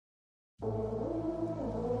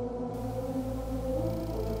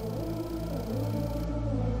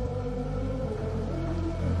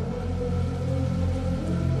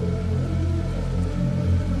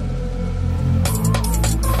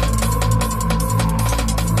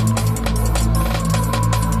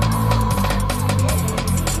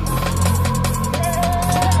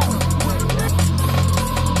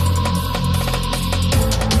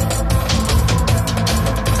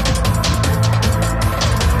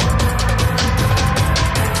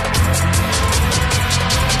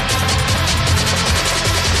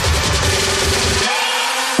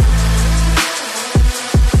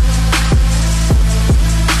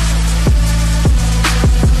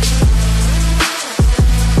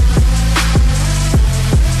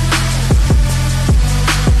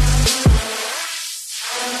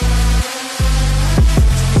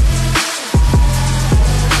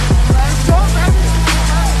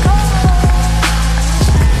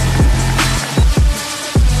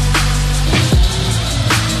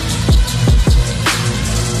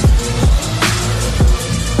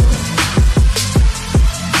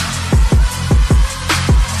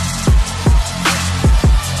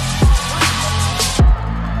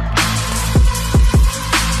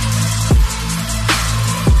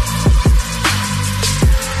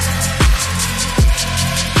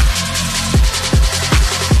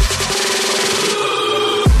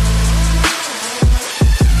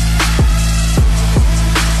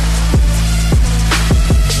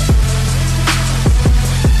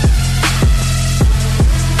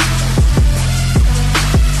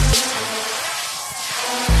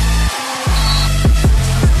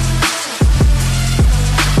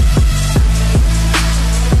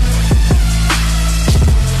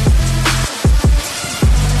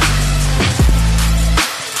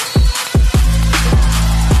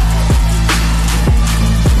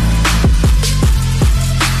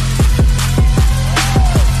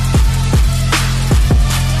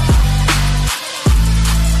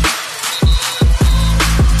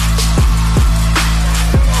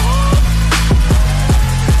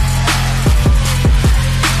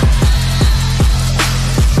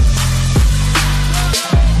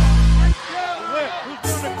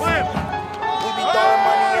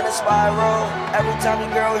Spiral. Every time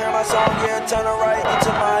your girl hear my song, yeah, turn her right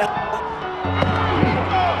into my.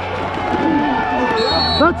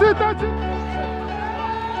 That's it, that's it.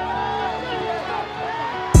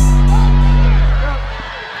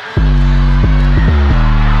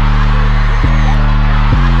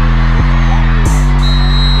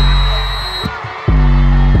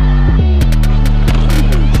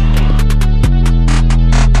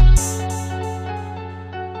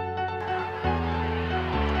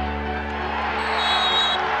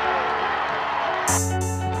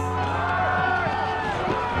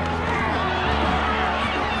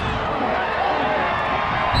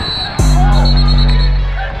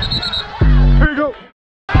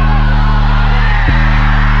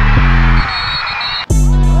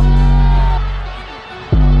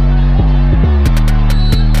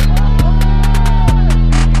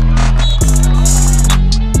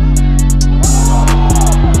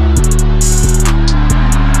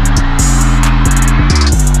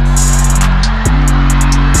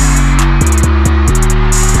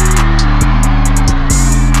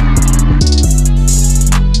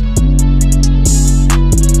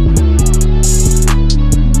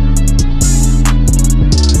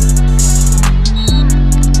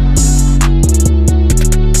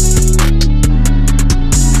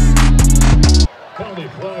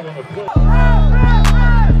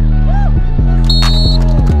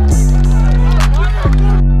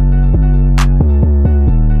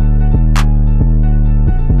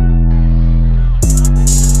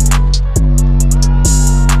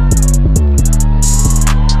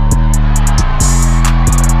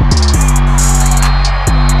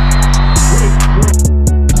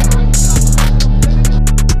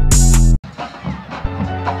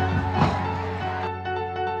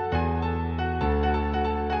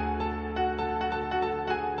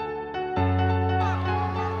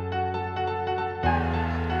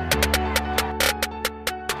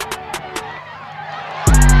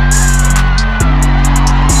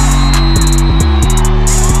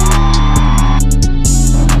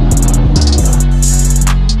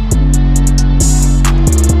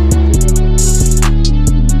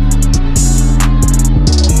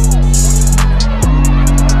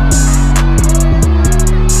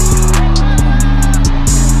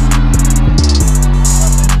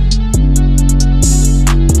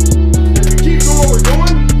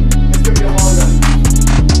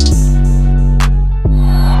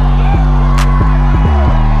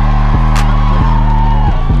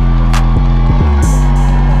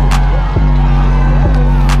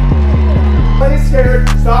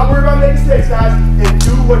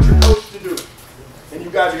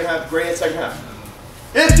 Great in second half.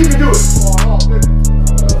 If you can do it. And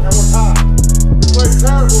we're tied. We played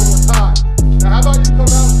terrible and we're tied. Now how about you come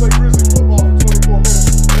out and play Grizzly football for 24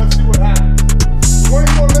 minutes? Let's see what happens.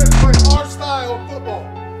 24 minutes playing our style of football.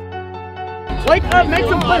 Wake up, make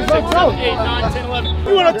some plays, let's go. 8, 9, 10, 11.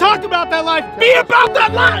 You want to talk about that life? Be about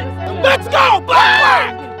that life. Let's go,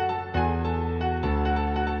 Black!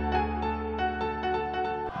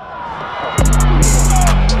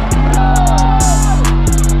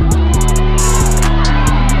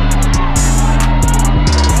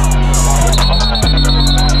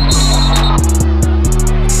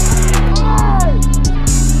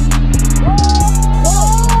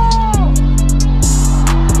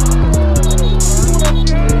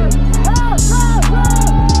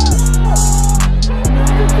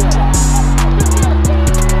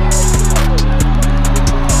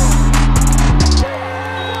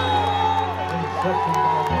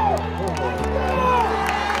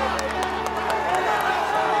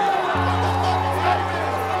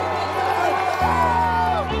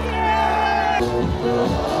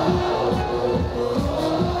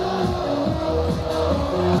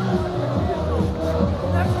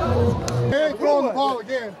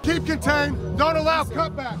 Again. Keep contained, don't allow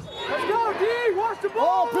cutbacks. Let's go, D! Watch the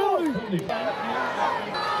ball! Penalty!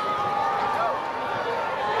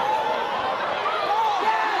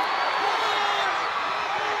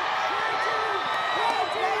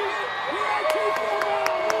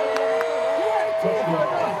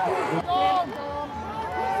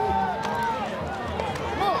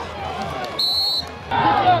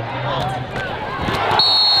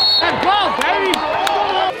 Let's go, baby!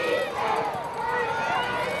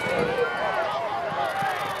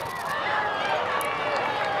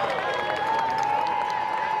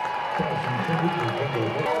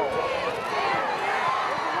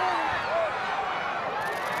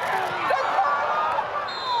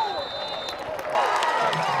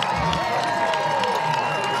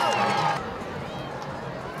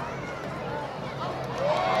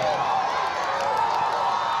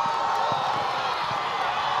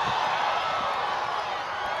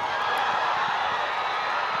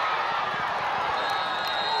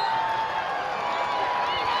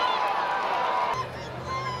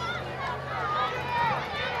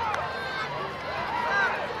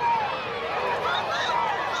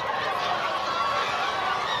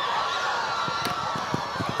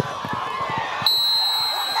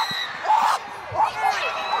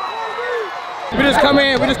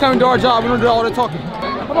 We just come and do our job. We don't do all the talking.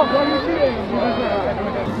 Come on, bro.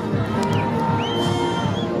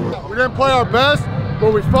 We didn't play our best,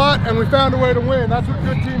 but we fought and we found a way to win. That's what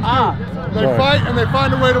good teams do. They fight and they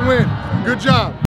find a way to win. Good job.